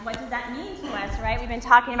What does that mean to us, right? We've been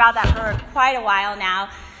talking about that for quite a while now.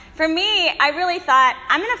 For me, I really thought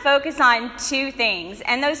I'm going to focus on two things.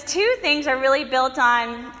 And those two things are really built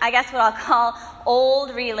on, I guess, what I'll call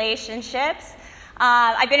old relationships.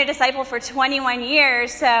 I've been a disciple for 21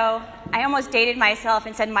 years, so I almost dated myself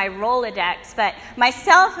and said my Rolodex. But my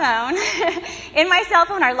cell phone, in my cell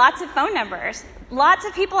phone are lots of phone numbers. Lots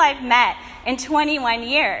of people I've met in 21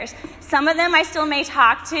 years. Some of them I still may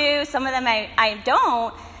talk to, some of them I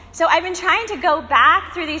don't. So I've been trying to go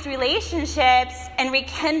back through these relationships and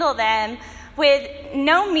rekindle them with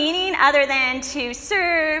no meaning other than to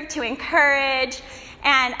serve, to encourage.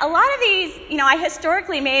 And a lot of these, I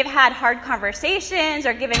historically may have had hard conversations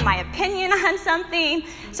or given my opinion on something.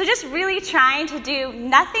 So just really trying to do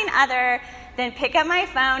nothing other than pick up my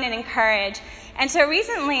phone and encourage. And so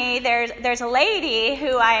recently, there's a lady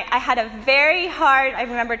who I had a very hard, I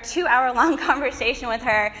remember 2-hour-long conversation with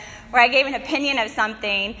her where I gave an opinion of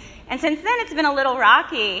something. And since then, it's been a little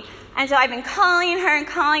rocky. And so I've been calling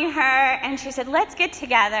her, and she said, let's get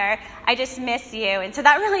together. I just miss you. And so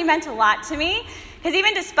that really meant a lot to me, because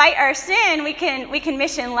even despite our sin, we can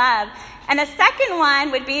mission love. And the second one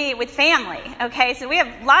would be with family, okay? So we have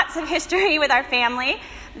lots of history with our family.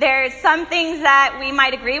 There's some things that we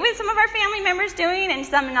might agree with some of our family members doing and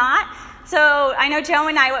some not. So I know Joe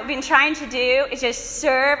and I, what we've been trying to do is just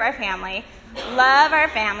serve our family, love our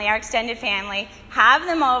family, our extended family, have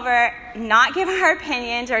them over, not give our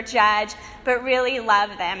opinions or judge, but really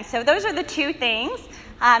love them. So those are the two things,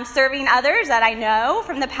 serving others that I know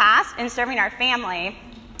from the past and serving our family.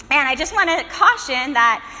 And I just want to caution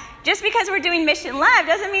that just because we're doing mission love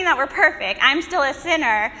doesn't mean that we're perfect. I'm still a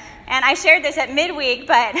sinner. And I shared this at midweek,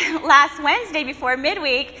 but last Wednesday before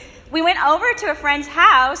midweek, we went over to a friend's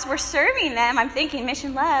house. We're serving them. I'm thinking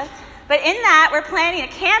mission love. But in that, we're planning a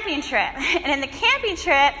camping trip. And in the camping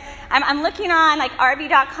trip, I'm looking on like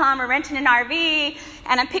RV.com or renting an RV,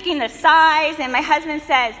 and I'm picking the size. And my husband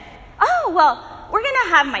says, oh, well, we're going to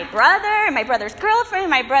have my brother and my brother's girlfriend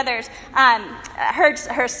and my brother's,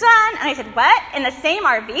 her son. And I said, what? In the same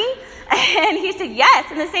RV? And he said,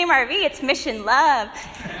 yes, in the same RV. It's mission love.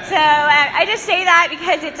 So I just say that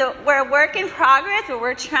because we're a work in progress, but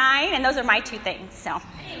we're trying, and those are my two things. So.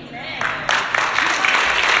 Amen.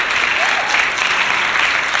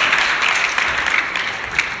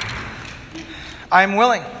 I'm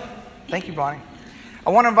willing. Thank you, Bonnie. I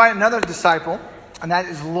want to invite another disciple, and that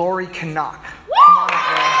is Lori Canuck. Come on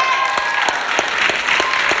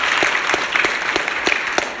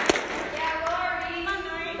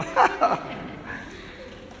up, Lori.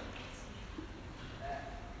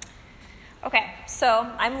 Okay,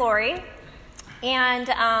 so I'm Lori, and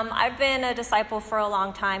I've been a disciple for a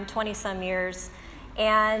long time, 20-some years,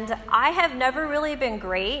 and I have never really been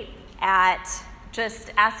great at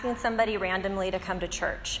just asking somebody randomly to come to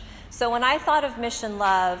church. So when I thought of mission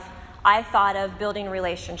love, I thought of building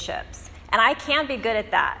relationships, and I can be good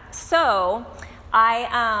at that. So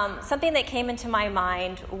something that came into my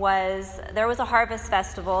mind was there was a harvest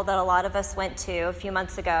festival that a lot of us went to a few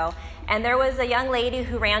months ago, and there was a young lady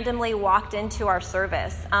who randomly walked into our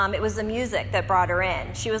service. It was the music that brought her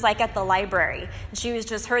in. She was like at the library. She was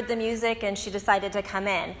just heard the music and she decided to come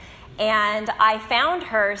in. And I found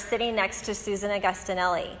her sitting next to Susan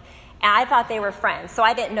Agustinelli, and I thought they were friends, so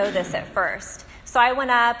I didn't know this at first. So I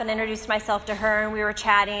went up and introduced myself to her, and we were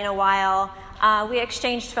chatting a while. We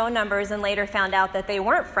exchanged phone numbers and later found out that they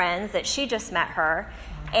weren't friends, that she just met her.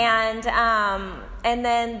 And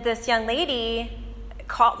then this young lady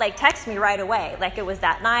texted me right away, like it was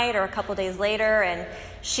that night or a couple days later, and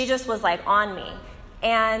she just was like on me.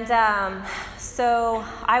 And so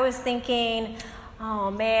I was thinking,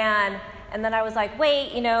 oh man. And then I was like,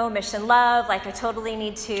 wait, mission love, like I totally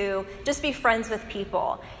need to just be friends with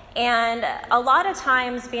people. And a lot of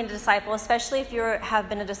times being a disciple, especially if you have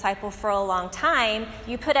been a disciple for a long time,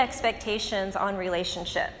 you put expectations on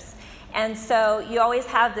relationships. And so you always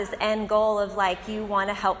have this end goal of like you want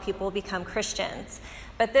to help people become Christians.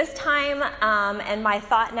 But this time, and my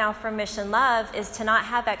thought now for Mission Love is to not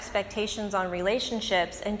have expectations on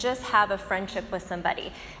relationships and just have a friendship with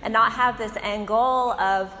somebody and not have this end goal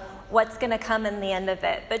of what's going to come in the end of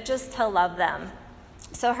it, but just to love them.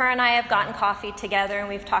 So her and I have gotten coffee together, and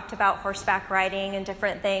we've talked about horseback riding and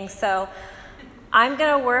different things. So I'm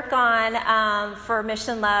going to work on, for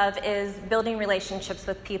Mission Love, is building relationships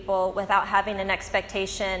with people without having an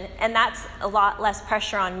expectation. And that's a lot less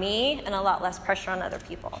pressure on me and a lot less pressure on other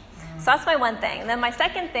people. So that's my one thing. And then my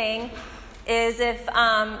second thing is if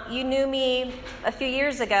you knew me a few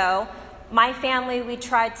years ago, my family, we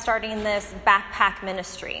tried starting this backpack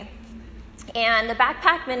ministry. And the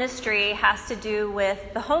backpack ministry has to do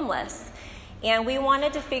with the homeless. And we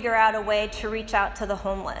wanted to figure out a way to reach out to the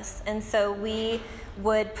homeless. And so we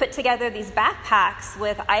would put together these backpacks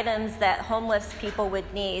with items that homeless people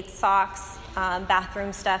would need, socks,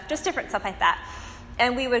 bathroom stuff, just different stuff like that.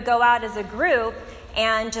 And we would go out as a group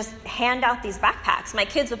and just hand out these backpacks. My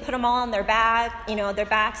kids would put them all on their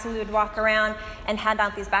backs, and we would walk around and hand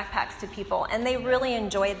out these backpacks to people. And they really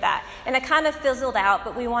enjoyed that. And it kind of fizzled out,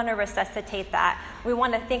 but we want to resuscitate that. We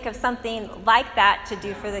want to think of something like that to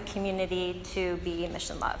do for the community to be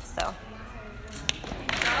Mission Love. So.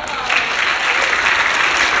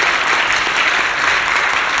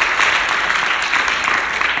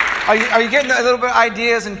 Are you getting a little bit of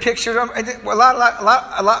ideas and pictures? A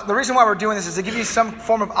lot. The reason why we're doing this is to give you some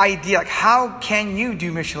form of idea. Like, how can you do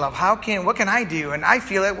Mission Love? What can I do? And I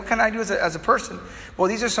feel it. What can I do as a person? Well,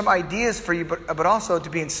 these are some ideas for you, but also to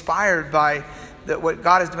be inspired by what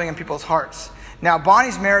God is doing in people's hearts. Now,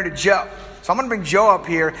 Bonnie's married to Joe. So I'm going to bring Joe up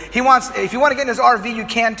here. If you want to get in his RV, you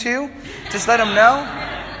can too. Just let him know.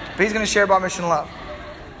 But he's going to share about Mission Love.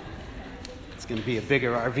 It's going to be a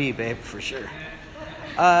bigger RV, babe, for sure.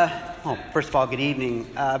 First of all, good evening.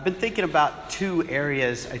 I've been thinking about two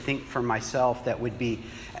areas, I think, for myself that would be,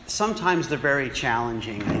 sometimes they're very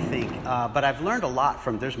challenging, I think, but I've learned a lot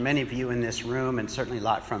from, there's many of you in this room, and certainly a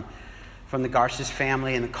lot from the Garces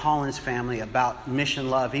family and the Collins family about Mission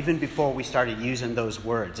Love, even before we started using those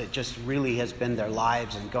words. It just really has been their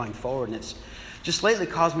lives and going forward, and it's just lately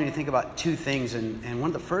caused me to think about two things, and one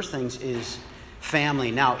of the first things is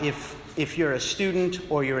family. Now, if you're a student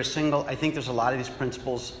or you're a single, I think there's a lot of these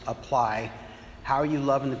principles apply. How are you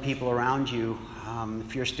loving the people around you?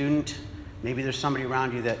 If you're a student, maybe there's somebody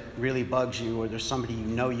around you that really bugs you, or there's somebody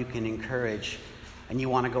you can encourage, and you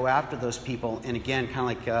want to go after those people. And again, kind of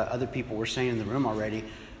like other people were saying in the room already,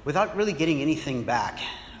 without really getting anything back.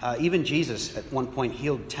 Even Jesus at one point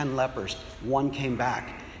healed 10 lepers. One came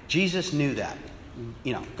back. Jesus knew that,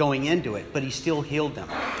 going into it, but he still healed them.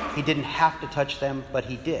 He didn't have to touch them, but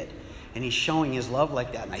he did. And he's showing his love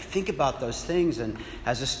like that. And I think about those things. And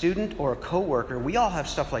as a student or a coworker, we all have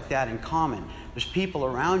stuff like that in common. There's people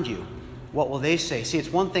around you. What will they say? See,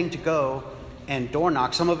 it's one thing to go and door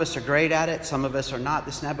knock. Some of us are great at it. Some of us are not,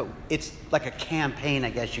 this and that. But it's like a campaign, I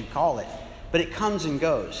guess you'd call it. But it comes and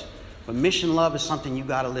goes. But Mission Love is something you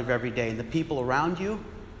got to live every day. And the people around you,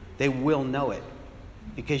 they will know it.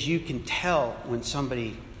 Because you can tell when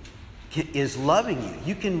somebody is loving you.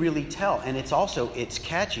 You can really tell. And it's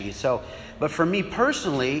catchy. So, but for me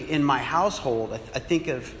personally, in my household, I think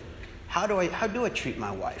of how do I treat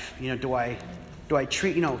my wife? Do I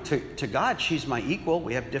treat, to God, she's my equal.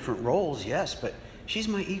 We have different roles, yes, but she's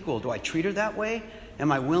my equal. Do I treat her that way?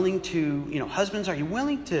 Am I willing to, husbands, are you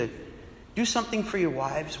willing to do something for your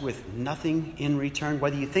wives with nothing in return,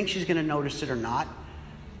 whether you think she's going to notice it or not?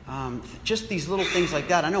 Just these little things like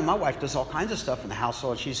that. I know my wife does all kinds of stuff in the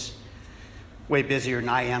household. She's way busier than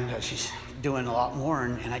I am because she's doing a lot more.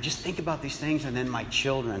 And I just think about these things. And then my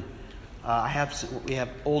children. We have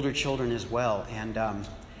older children as well. And I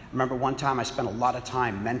remember one time I spent a lot of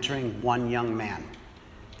time mentoring one young man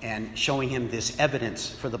and showing him this evidence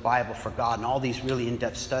for the Bible, for God, and all these really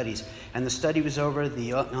in-depth studies. And the study was over. The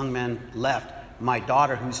young man left. My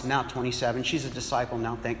daughter, who's now 27, she's a disciple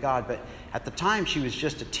now, thank God. But at the time, she was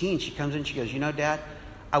just a teen. She comes in, she goes, Dad,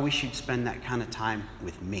 I wish you'd spend that kind of time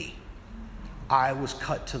with me. I was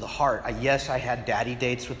cut to the heart. Yes, I had daddy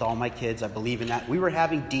dates with all my kids. I believe in that. We were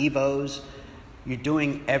having devos. You're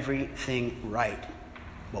doing everything right.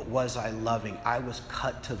 But was I loving? I was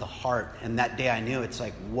cut to the heart. And that day I knew, it's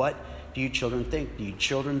like, what do you children think? Do you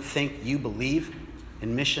children think you believe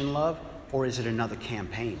in Mission Love? Or is it another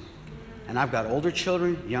campaign? And I've got older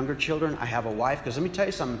children, younger children. I have a wife. Because let me tell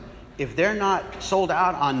you something. If they're not sold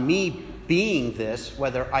out on me being this,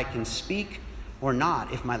 whether I can speak or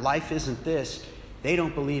not, if my life isn't this, they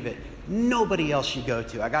don't believe it. Nobody else you go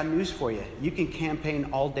to. I got news for you. You can campaign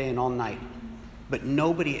all day and all night. But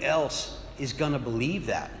nobody else is going to believe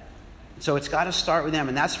that. So it's got to start with them.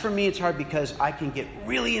 And that's, for me, it's hard because I can get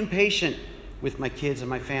really impatient with my kids and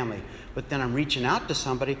my family. But then I'm reaching out to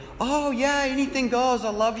somebody. Oh, yeah, anything goes. I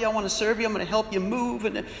love you. I want to serve you. I'm going to help you move.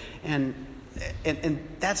 And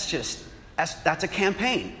that's a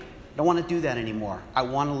campaign. I don't want to do that anymore. I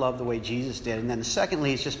want to love the way Jesus did. And then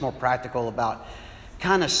secondly, it's just more practical about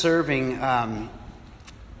kind of serving,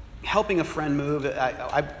 helping a friend move.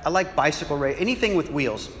 I like bicycle race, anything with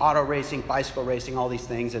wheels, auto racing, bicycle racing, all these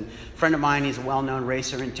things. And a friend of mine, he's a well-known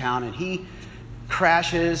racer in town, and he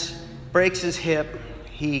crashes, breaks his hip.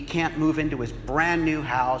 He can't move into his brand new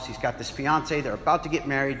house. He's got this fiance. They're about to get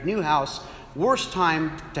married. New house. Worst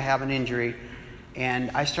time to have an injury.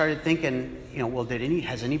 And I started thinking, well,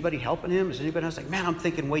 has anybody helping him? Is anybody? I was like, man, I'm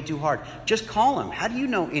thinking way too hard. Just call him. How do you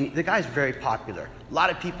know? The guy's very popular. A lot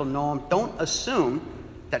of people know him. Don't assume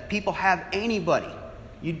that people have anybody.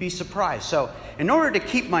 You'd be surprised. So in order to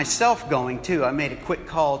keep myself going, too, I made a quick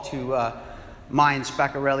call to Mine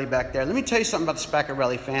Spaccarelli back there. Let me tell you something about the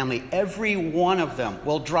Spaccarelli family. Every one of them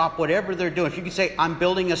will drop whatever they're doing. If you could say, I'm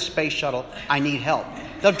building a space shuttle, I need help.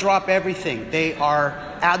 They'll drop everything. They are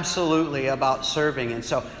absolutely about serving. And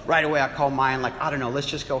so right away I call Mine, like, I don't know, let's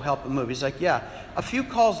just go help him move. He's like, yeah. A few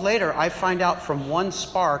calls later, I find out from one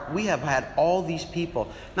spark, we have had all these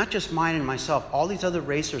people, not just Mine and myself, all these other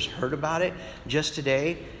racers heard about it just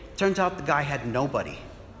today. Turns out the guy had nobody.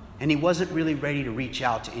 And he wasn't really ready to reach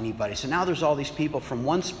out to anybody. So now there's all these people from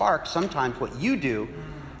one spark. Sometimes what you do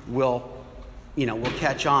will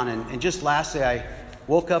catch on. And just lastly, I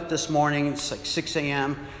woke up this morning. It's like 6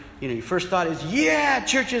 a.m. Your first thought is, yeah,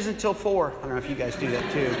 church isn't until 4. I don't know if you guys do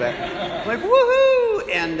that too, but I'm like,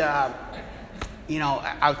 woohoo! And,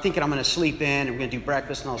 I was thinking I'm going to sleep in and we're going to do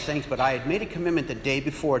breakfast and all those things. But I had made a commitment the day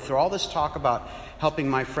before. Through all this talk about helping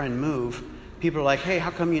my friend move, people are like, hey,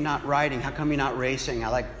 how come you're not riding? How come you're not racing? I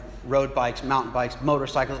like road bikes, mountain bikes,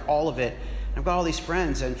 motorcycles, all of it. I've got all these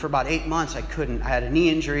friends, and for about 8 months I couldn't. I had a knee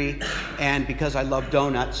injury, and because I love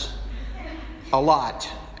donuts a lot,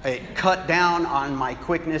 it cut down on my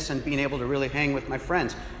quickness and being able to really hang with my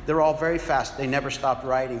friends. They're all very fast. They never stopped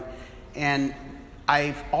riding. And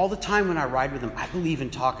all the time when I ride with them, I believe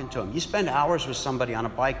in talking to them. You spend hours with somebody on a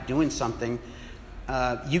bike doing something,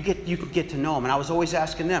 you can get to know them. And I was always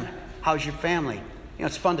asking them, how's your family?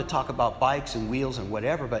 It's fun to talk about bikes and wheels and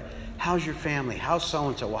whatever, but how's your family? How's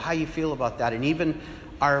so-and-so? Well, how you feel about that? And even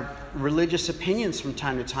our religious opinions from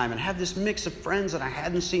time to time. And I have this mix of friends, and I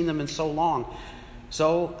hadn't seen them in so long.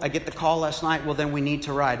 So I get the call last night, well, then we need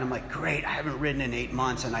to ride. And I'm like, great, I haven't ridden in 8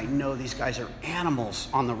 months, and I know these guys are animals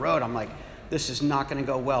on the road. I'm like, this is not going to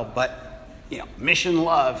go well, but mission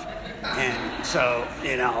love. And so,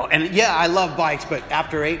 and yeah, I love bikes, but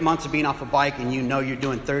after 8 months of being off a bike and you're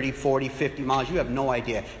doing 30, 40, 50 miles, you have no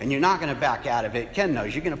idea. And you're not going to back out of it. Ken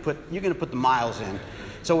knows you're going to put the miles in.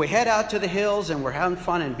 So we head out to the hills and we're having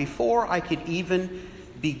fun. And before I could even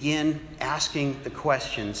begin asking the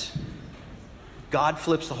questions, God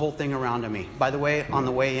flips the whole thing around on me. By the way, on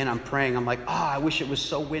the way in, I'm praying. I'm like, I wish it was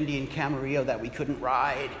so windy in Camarillo that we couldn't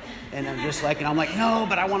ride. And I'm like, no,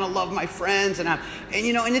 but I want to love my friends. And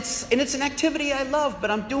it's an activity I love,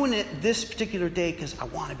 but I'm doing it this particular day because I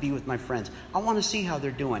want to be with my friends. I want to see how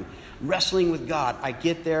they're doing. Wrestling with God. I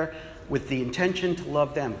get there with the intention to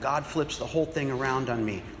love them. God flips the whole thing around on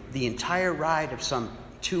me. The entire ride of some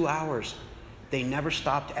 2 hours, they never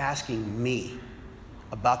stopped asking me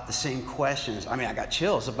about the same questions. I mean, I got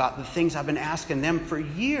chills about the things I've been asking them for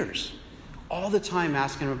years. All the time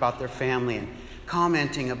asking them about their family and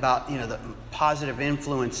commenting about, the positive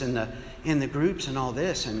influence in the groups and all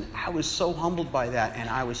this. And I was so humbled by that. And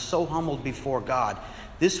I was so humbled before God.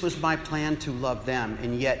 This was my plan to love them.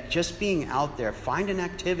 And yet just being out there, find an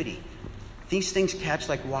activity. These things catch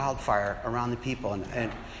like wildfire around the people. And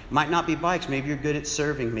it might not be bikes. Maybe you're good at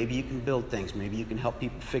serving. Maybe you can build things. Maybe you can help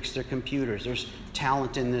people fix their computers. There's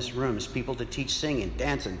talent in this room. There's people to teach singing,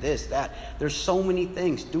 dancing, this, that. There's so many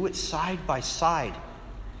things. Do it side by side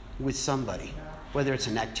with somebody. Whether it's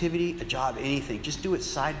an activity, a job, anything. Just do it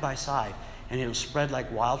side by side. And it'll spread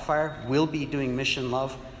like wildfire. We'll be doing mission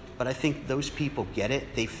love. But I think those people get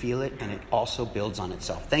it. They feel it. And it also builds on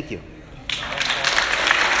itself. Thank you.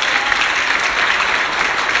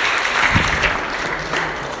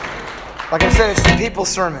 Like I said, it's the people's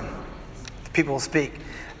sermon. The people will speak.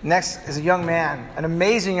 Next is a young man, an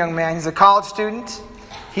amazing young man. He's a college student.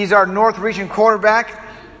 He's our North Region quarterback.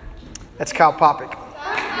 That's Kyle Popick.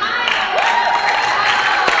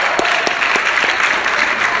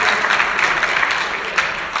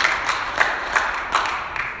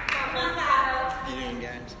 How you doing,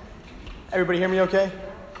 guys? Everybody hear me okay?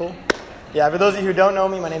 Cool. Yeah, for those of you who don't know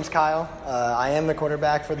me, my name's Kyle. I am the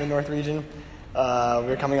quarterback for the North Region. We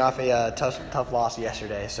were coming off a tough loss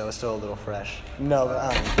yesterday, so it's still a little fresh.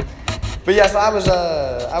 But yes, I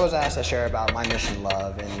was asked to share about my mission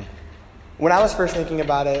love, and when I was first thinking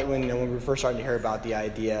about it, when we were first starting to hear about the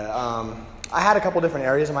idea, I had a couple different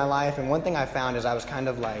areas in my life, and one thing I found is I was kind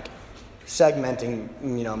of like segmenting,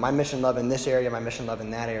 my mission love in this area, my mission love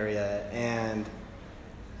in that area, and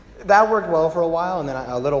that worked well for a while, and then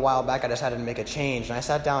a little while back I decided to make a change, and I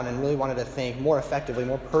sat down and really wanted to think more effectively,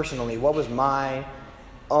 more personally, what was my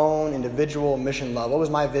own individual mission love, what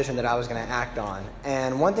was my vision that I was going to act on.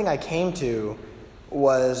 And one thing I came to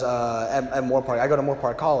was at Moore Park. I go to Moore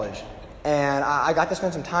Park College, And I got to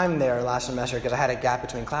spend some time there last semester because I had a gap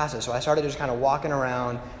between classes. So I started just kind of walking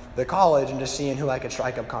around the college and just seeing who I could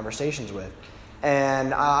strike up conversations with.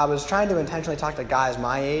 And I was trying to intentionally talk to guys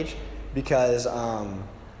my age because, and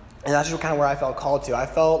that's just kind of where I felt called to. I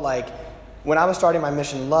felt like when I was starting my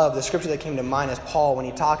mission Love, the scripture that came to mind is Paul when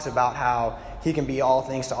he talks about how he can be all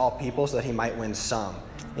things to all people so that he might win some.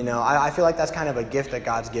 You know, I feel like that's kind of a gift that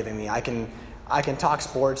God's giving me. I can talk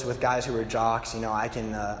sports with guys who are jocks. You know, I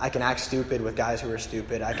can act stupid with guys who are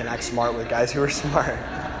stupid. I can act smart with guys who are smart.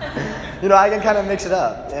 You know, I can kind of mix it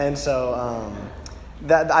up. And so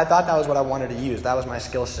that I thought that was what I wanted to use. That was my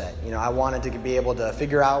skill set. You know, I wanted to be able to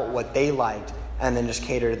figure out what they liked and then just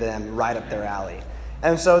cater to them right up their alley.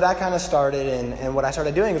 And so that kind of started, and what I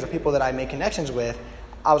started doing was the people that I made connections with,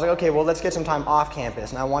 I was like, okay, well, let's get some time off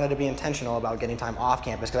campus. And I wanted to be intentional about getting time off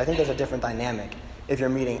campus because I think there's a different dynamic if you're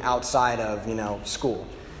meeting outside of, you know, school.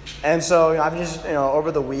 And so, you know, I've just, you know,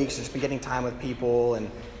 over the weeks, just been getting time with people. And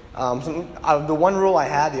the one rule I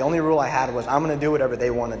had, the only rule I had was I'm going to do whatever they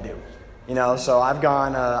want to do. You know, so I've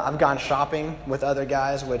gone shopping with other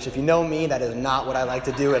guys, which if you know me, that is not what I like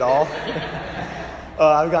to do at all.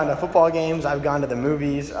 I've gone to football games. I've gone to the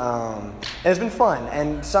movies. And it's been fun.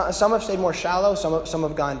 And some have stayed more shallow. Some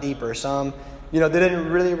have gone deeper. Some, you know, they didn't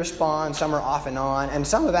really respond. Some are off and on. And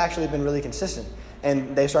some have actually been really consistent.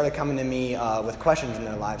 And they started coming to me with questions in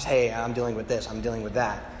their lives. Hey, I'm dealing with this. I'm dealing with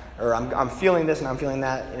that. Or I'm feeling this and I'm feeling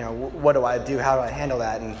that. You know, what do I do? How do I handle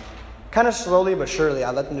that? And kind of slowly but surely,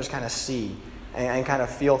 I let them just kind of see and kind of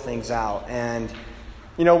feel things out. And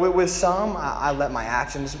you know, with some, I let my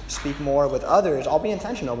actions speak more. With others, I'll be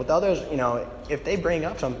intentional. With others, you know, if they bring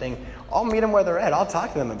up something, I'll meet them where they're at. I'll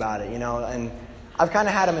talk to them about it, you know. And I've kind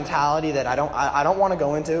of had a mentality that I don't want to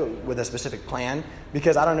go into with a specific plan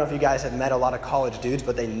because I don't know if you guys have met a lot of college dudes,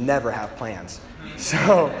 but they never have plans.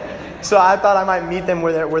 So I thought I might meet them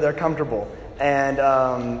where they're comfortable. And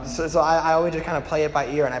so I always just kind of play it by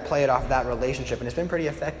ear, and I play it off that relationship, and it's been pretty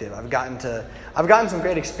effective. I've gotten some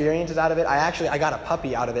great experiences out of it. I got a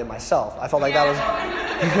puppy out of it myself. I felt like that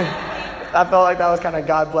was kind of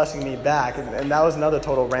God blessing me back, and that was another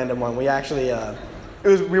total random one. We actually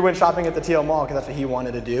we went shopping at the TL Mall because that's what he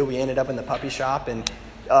wanted to do. We ended up in the puppy shop, and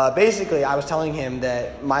basically I was telling him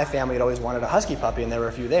that my family had always wanted a husky puppy, and there were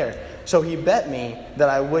a few there. So he bet me that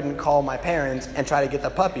I wouldn't call my parents and try to get the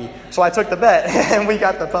puppy. So I took the bet, and we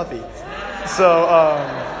got the puppy. So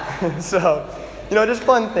you know, just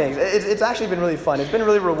fun things. It's actually been really fun. It's been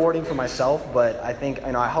really rewarding for myself, but I think,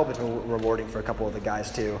 you know, I hope it's been rewarding for a couple of the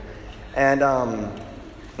guys too. And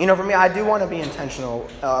you know, for me, I do want to be intentional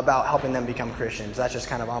about helping them become Christians. That's just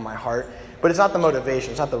kind of on my heart. But it's not the motivation.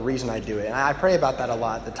 It's not the reason I do it. And I pray about that a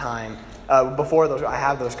lot at the time. Before I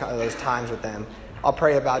have those times with them, I'll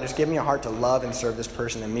pray about just give me a heart to love and serve this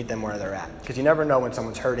person and meet them where they're at. Because you never know when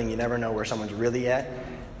someone's hurting. You never know where someone's really at.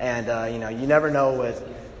 And, you know, you never know what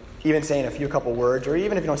even saying a couple words, or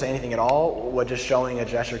even if you don't say anything at all, what just showing a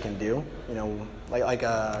gesture can do. You know, like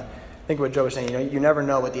I think what Joe was saying, you know, you never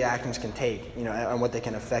know what the actions can take, you know, and what they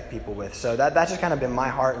can affect people with. So that's just kind of been my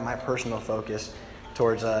heart and my personal focus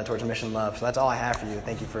towards Mission Love. So that's all I have for you.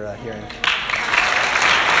 Thank you for hearing.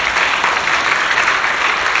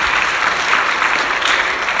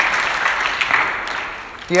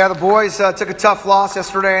 Yeah, the boys took a tough loss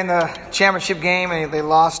yesterday in the championship game, and they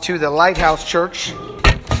lost to the Lighthouse Church.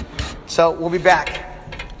 So we'll be back,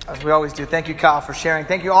 as we always do. Thank you, Kyle, for sharing.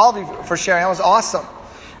 Thank you, all of you, for sharing. That was awesome.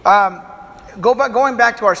 Going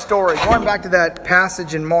back to our story, going back to that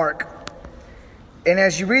passage in Mark. And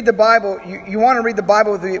as you read the Bible, you want to read the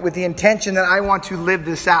Bible with the intention that I want to live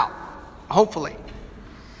this out, hopefully.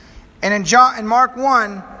 And in Mark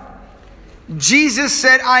 1, Jesus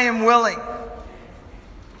said, I am willing.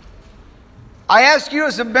 I ask you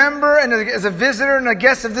as a member and as a visitor and a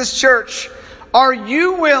guest of this church, are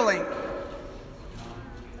you willing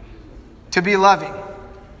to be loving?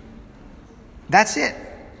 That's it.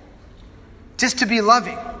 Just to be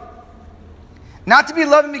loving. Not to be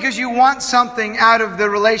loving because you want something out of the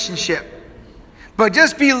relationship, but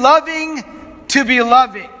just be loving to be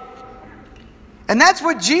loving. And that's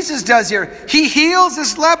what Jesus does here. He heals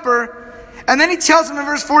this leper, and then he tells him in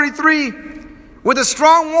verse 43 with a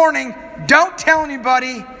strong warning, don't tell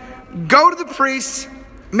anybody, go to the priest,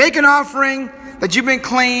 make an offering that you've been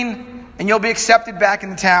clean, and you'll be accepted back in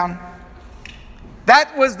the town.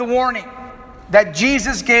 That was the warning that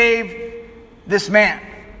Jesus gave this man.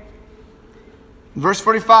 Verse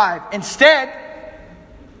 45, instead,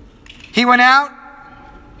 he went out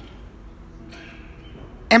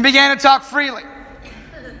and began to talk freely,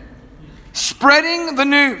 spreading the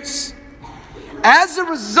news. As a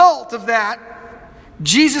result of that,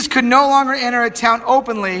 Jesus could no longer enter a town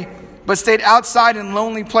openly, but stayed outside in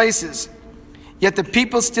lonely places. Yet the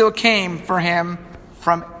people still came for him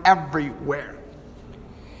from everywhere.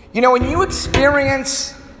 You know, when you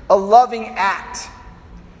experience a loving act,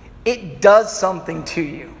 it does something to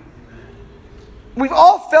you. We've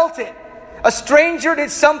all felt it. A stranger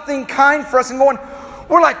did something kind for us and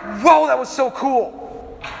we're like, whoa, that was so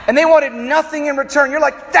cool. And they wanted nothing in return. You're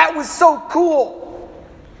like, that was so cool.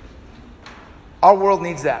 Our world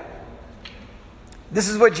needs that. This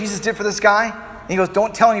is what Jesus did for this guy. And he goes,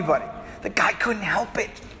 don't tell anybody. The guy couldn't help it.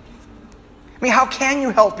 I mean, how can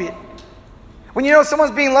you help it? When you know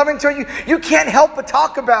someone's being loving toward you, you can't help but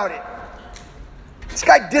talk about it. This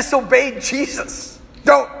guy disobeyed Jesus.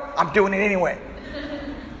 I'm doing it anyway.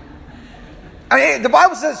 I mean, the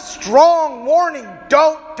Bible says strong warning.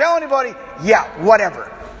 Don't tell anybody. Yeah, whatever.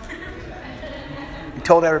 He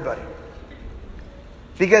told everybody.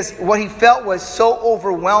 Because what he felt was so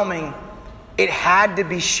overwhelming, it had to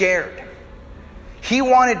be shared. He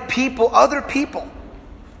wanted other people,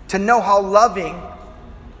 to know how loving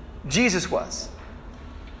Jesus was.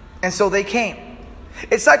 And so they came.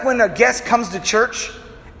 It's like when a guest comes to church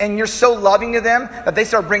and you're so loving to them that they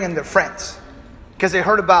start bringing their friends because they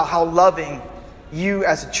heard about how loving you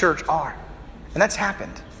as a church are. And that's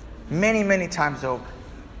happened many, many times over.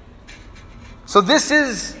 So this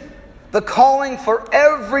is the calling for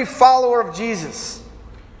every follower of Jesus,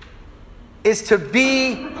 is to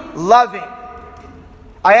be loving.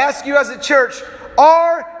 I ask you as a church,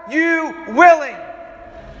 are you willing?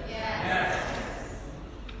 Yes.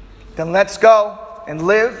 Then let's go and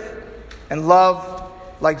live and love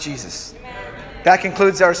like Jesus. Amen. That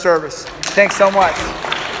concludes our service. Thanks so much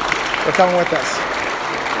for coming with us.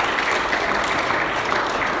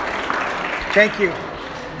 Thank you.